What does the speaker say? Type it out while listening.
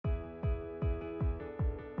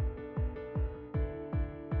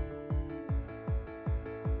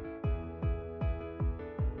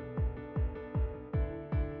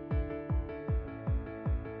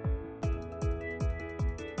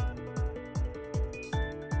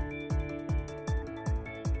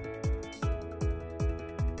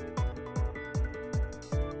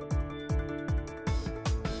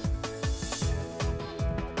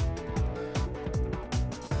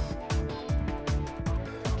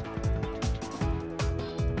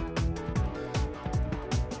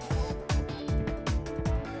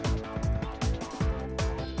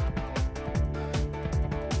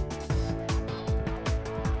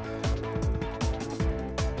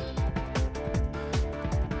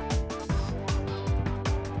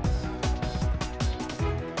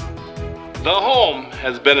The home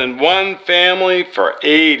has been in one family for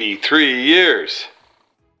 83 years.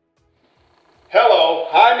 Hello,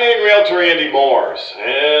 I'm Maine Realtor Andy Mooers,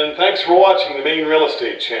 and thanks for watching the Maine Real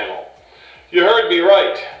Estate channel. You heard me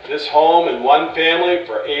right. This home in one family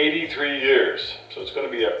for 83 years. So it's going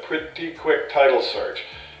to be a pretty quick title search.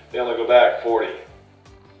 They only go back 40.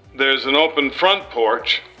 There's an open front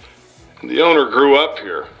porch. The owner grew up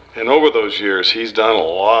here, and over those years he's done a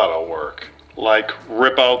lot of work. Like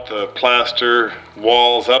rip out the plaster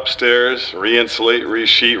walls upstairs, re-insulate,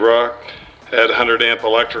 re-sheetrock, add 100 amp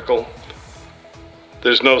electrical.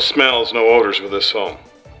 There's no smells, no odors with this home.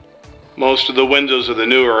 Most of the windows are the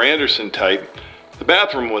newer Anderson type. The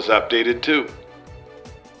bathroom was updated too.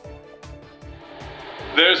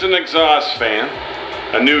 There's an exhaust fan,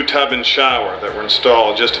 a new tub and shower that were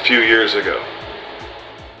installed just a few years ago.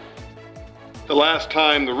 The last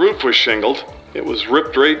time the roof was shingled, it was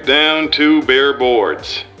ripped right down to bare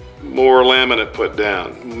boards. More laminate put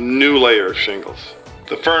down, new layer of shingles.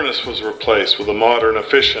 The furnace was replaced with a modern,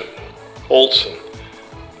 efficient Houlton.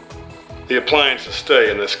 The appliances stay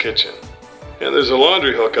in this kitchen. And there's a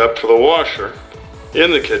laundry hookup for the washer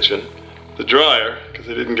in the kitchen. The dryer, because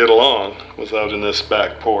they didn't get along, was out in this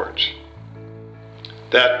back porch.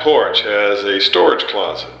 That porch has a storage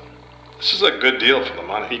closet. This is a good deal for the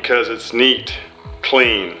money because it's neat,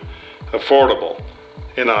 clean, affordable,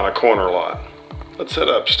 and on a corner lot. Let's head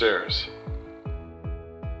upstairs.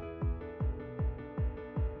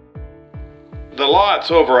 The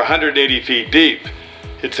lot's over 180 feet deep.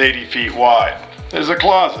 It's 80 feet wide. There's a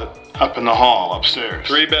closet up in the hall upstairs.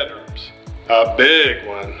 3 bedrooms. A big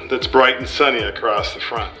one that's bright and sunny across the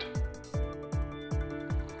front.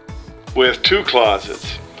 With 2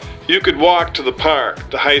 closets. You could walk to the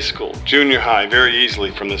park, the high school, junior high very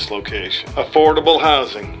easily from this location. Affordable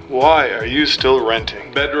housing. Why are you still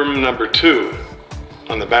renting? Bedroom number 2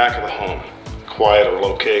 on the back of the home. Quieter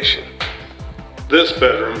location. This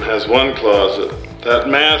bedroom has 1 closet. That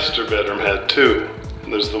master bedroom had 2.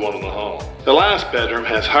 And there's the one in the hall. The last bedroom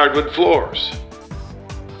has hardwood floors.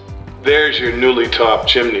 There's your newly topped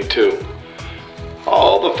chimney too.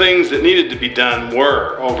 All the things that needed to be done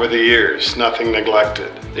were, over the years, nothing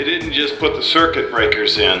neglected. They didn't just put the circuit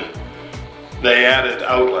breakers in. They added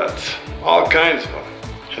outlets, all kinds of them.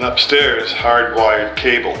 And upstairs, hardwired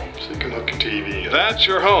cable, so you can hook your TV. That's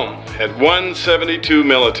your home at 172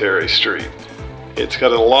 Military Street. It's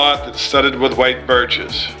got a lot that's studded with white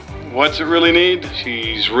birches. What's it really need?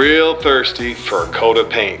 She's real thirsty for a coat of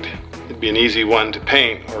paint. It'd be an easy one to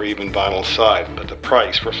paint or even vinyl side, but the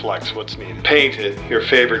price reflects what's needed. Paint it your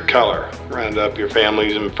favorite color. Round up your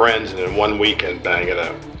families and friends and in one weekend bang it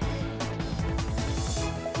out.